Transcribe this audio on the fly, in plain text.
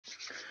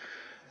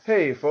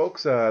Hey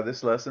folks,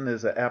 this lesson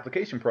is an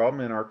application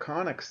problem in our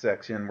conics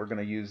section. We're going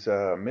to use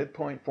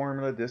midpoint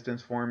formula,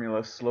 distance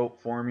formula,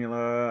 slope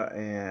formula,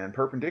 and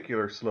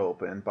perpendicular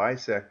slope and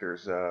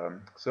bisectors.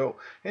 So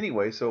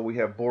we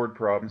have board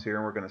problems here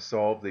and we're going to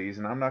solve these.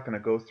 And I'm not going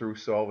to go through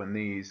solving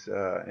these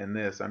in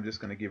this. I'm just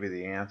going to give you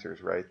the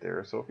answers right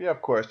there. So if you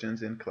have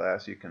questions in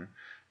class, you can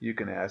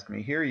ask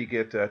me. Here you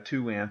get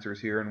two answers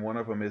here, and one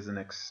of them is an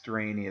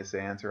extraneous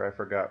answer. I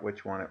forgot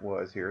which one it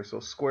was here. So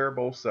square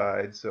both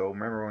sides. So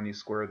remember, when you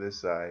square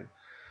this side,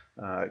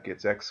 it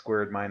gets x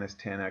squared minus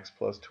 10x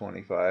plus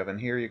 25. And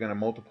here you're going to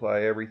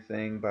multiply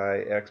everything by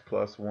x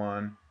plus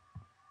 1.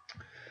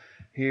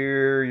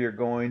 Here you're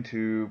going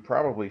to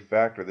probably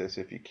factor this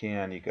if you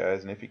can, you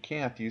guys. And if you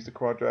can't, use the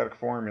quadratic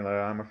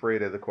formula. I'm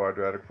afraid of the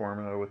quadratic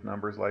formula with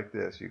numbers like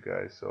this, you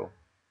guys.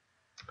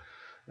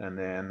 And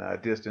then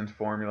distance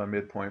formula,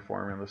 midpoint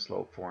formula,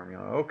 slope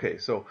formula. Okay,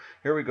 so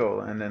here we go,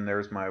 and then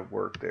there's my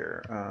work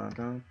there.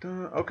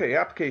 Okay,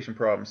 application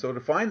problem. So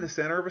to find the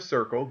center of a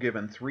circle,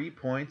 given 3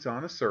 points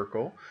on a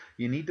circle,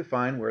 you need to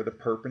find where the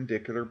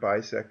perpendicular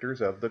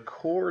bisectors of the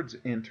chords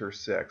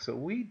intersect. So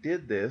we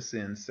did this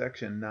in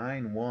section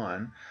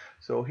 9.1.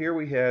 So here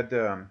we had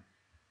the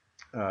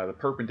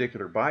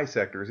perpendicular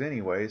bisectors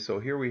anyway. So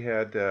here we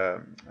had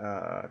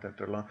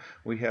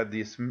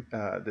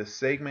this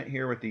segment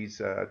here with these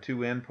two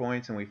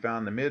endpoints, and we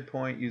found the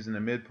midpoint using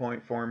the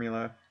midpoint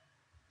formula.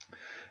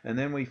 And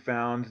then we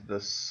found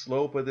the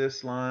slope of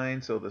this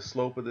line. So the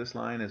slope of this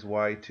line is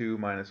y2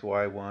 minus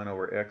y1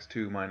 over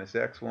x2 minus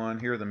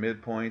x1. Here are the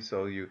midpoints,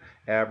 so you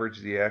average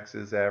the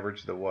x's,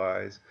 average the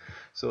y's.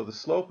 So the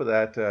slope of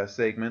that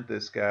segment,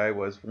 this guy,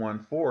 was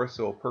 1/4.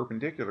 So a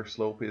perpendicular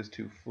slope is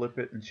to flip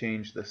it and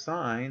change the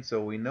sign.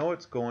 So we know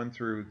it's going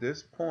through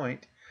this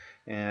point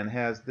and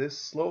has this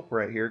slope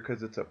right here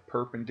because it's a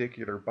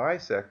perpendicular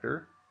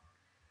bisector.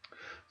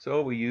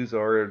 So we use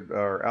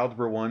our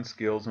Algebra 1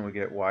 skills and we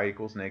get y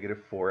equals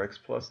negative 4x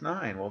plus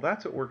 9. Well,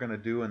 that's what we're going to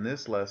do in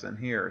this lesson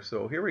here.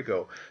 So here we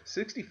go.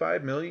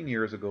 65 million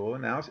years ago,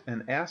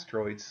 an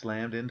asteroid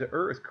slammed into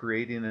Earth,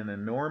 creating an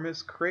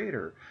enormous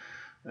crater.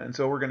 And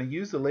so we're going to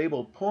use the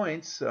labeled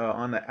points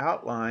on the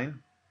outline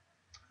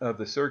of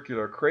the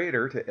circular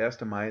crater to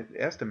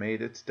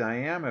estimate its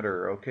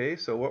diameter. Okay,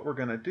 so what we're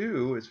going to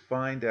do is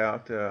find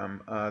out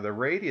the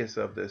radius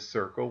of this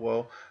circle.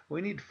 Well, we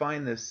need to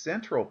find this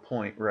central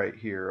point right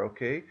here.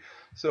 Okay,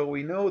 so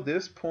we know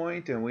this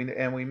point, and we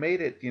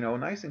made it,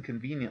 nice and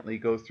conveniently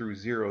go through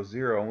 0,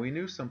 0. And we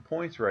knew some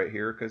points right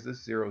here because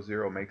this 0,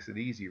 0 makes it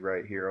easy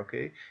right here.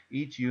 Okay,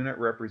 each unit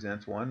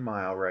represents 1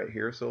 mile right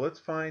here. So let's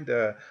find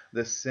the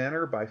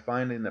center by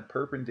finding the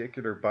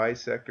perpendicular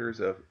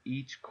bisectors of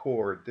each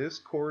chord. This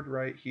chord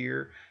right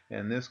here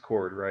and this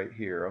chord right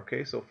here.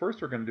 Okay, so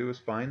first we're going to do is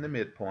find the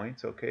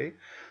midpoints. Okay,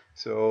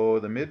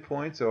 so the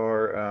midpoints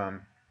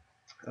are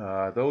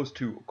those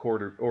two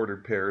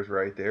ordered pairs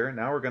right there.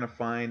 Now we're going to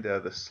find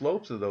the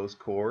slopes of those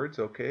chords.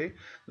 Okay,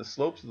 the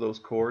slopes of those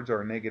chords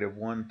are negative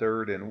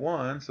 1/3 and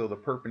 1. So the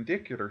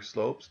perpendicular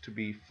slopes, to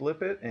be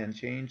flip it and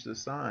change the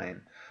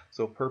sign.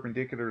 So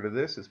perpendicular to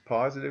this is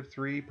positive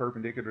 3.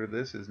 Perpendicular to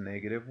this is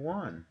negative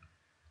 1.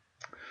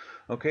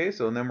 Okay,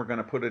 so then we're going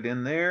to put it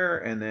in there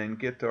and then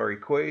get our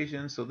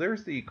equations. So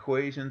there's the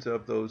equations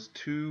of those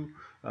two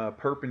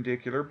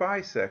perpendicular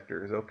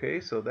bisectors. Okay,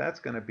 so that's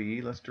going to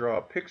be, let's draw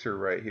a picture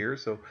right here.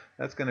 So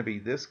that's going to be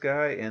this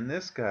guy and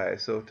this guy.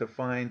 So to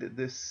find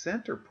this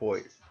center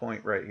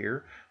point right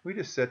here, we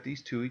just set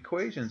these two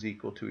equations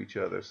equal to each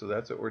other. So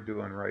that's what we're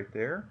doing right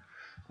there.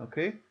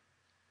 Okay.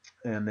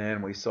 And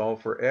then we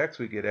solve for x,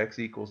 we get x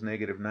equals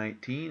negative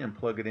 19, and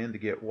plug it in to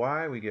get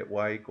y, we get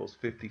y equals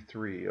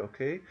 53.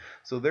 Okay,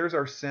 so there's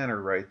our center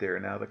right there.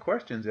 Now the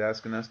question's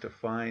asking us to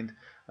find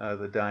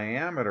the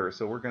diameter,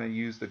 so we're going to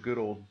use the good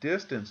old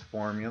distance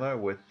formula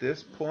with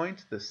this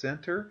point, the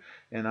center,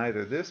 and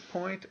either this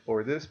point,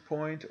 or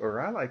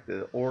I like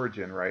the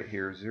origin right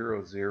here,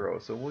 0, 0.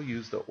 So we'll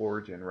use the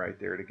origin right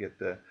there to get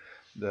the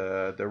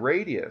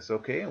radius.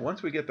 Okay, and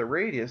once we get the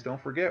radius,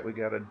 don't forget we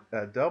got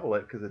to double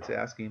it because it's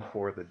asking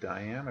for the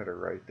diameter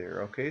right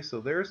there. Okay,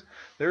 so there's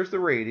the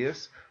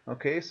radius.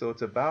 Okay, so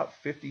it's about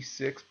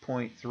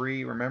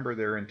 56.3. Remember,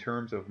 they're in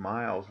terms of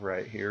miles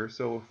right here.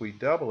 So if we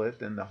double it,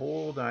 then the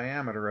whole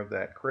diameter of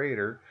that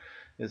crater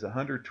is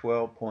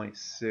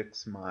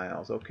 112.6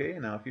 miles. Okay,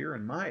 now if you're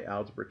in my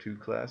Algebra 2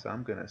 class,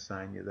 I'm going to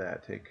assign you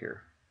that. Take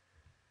care.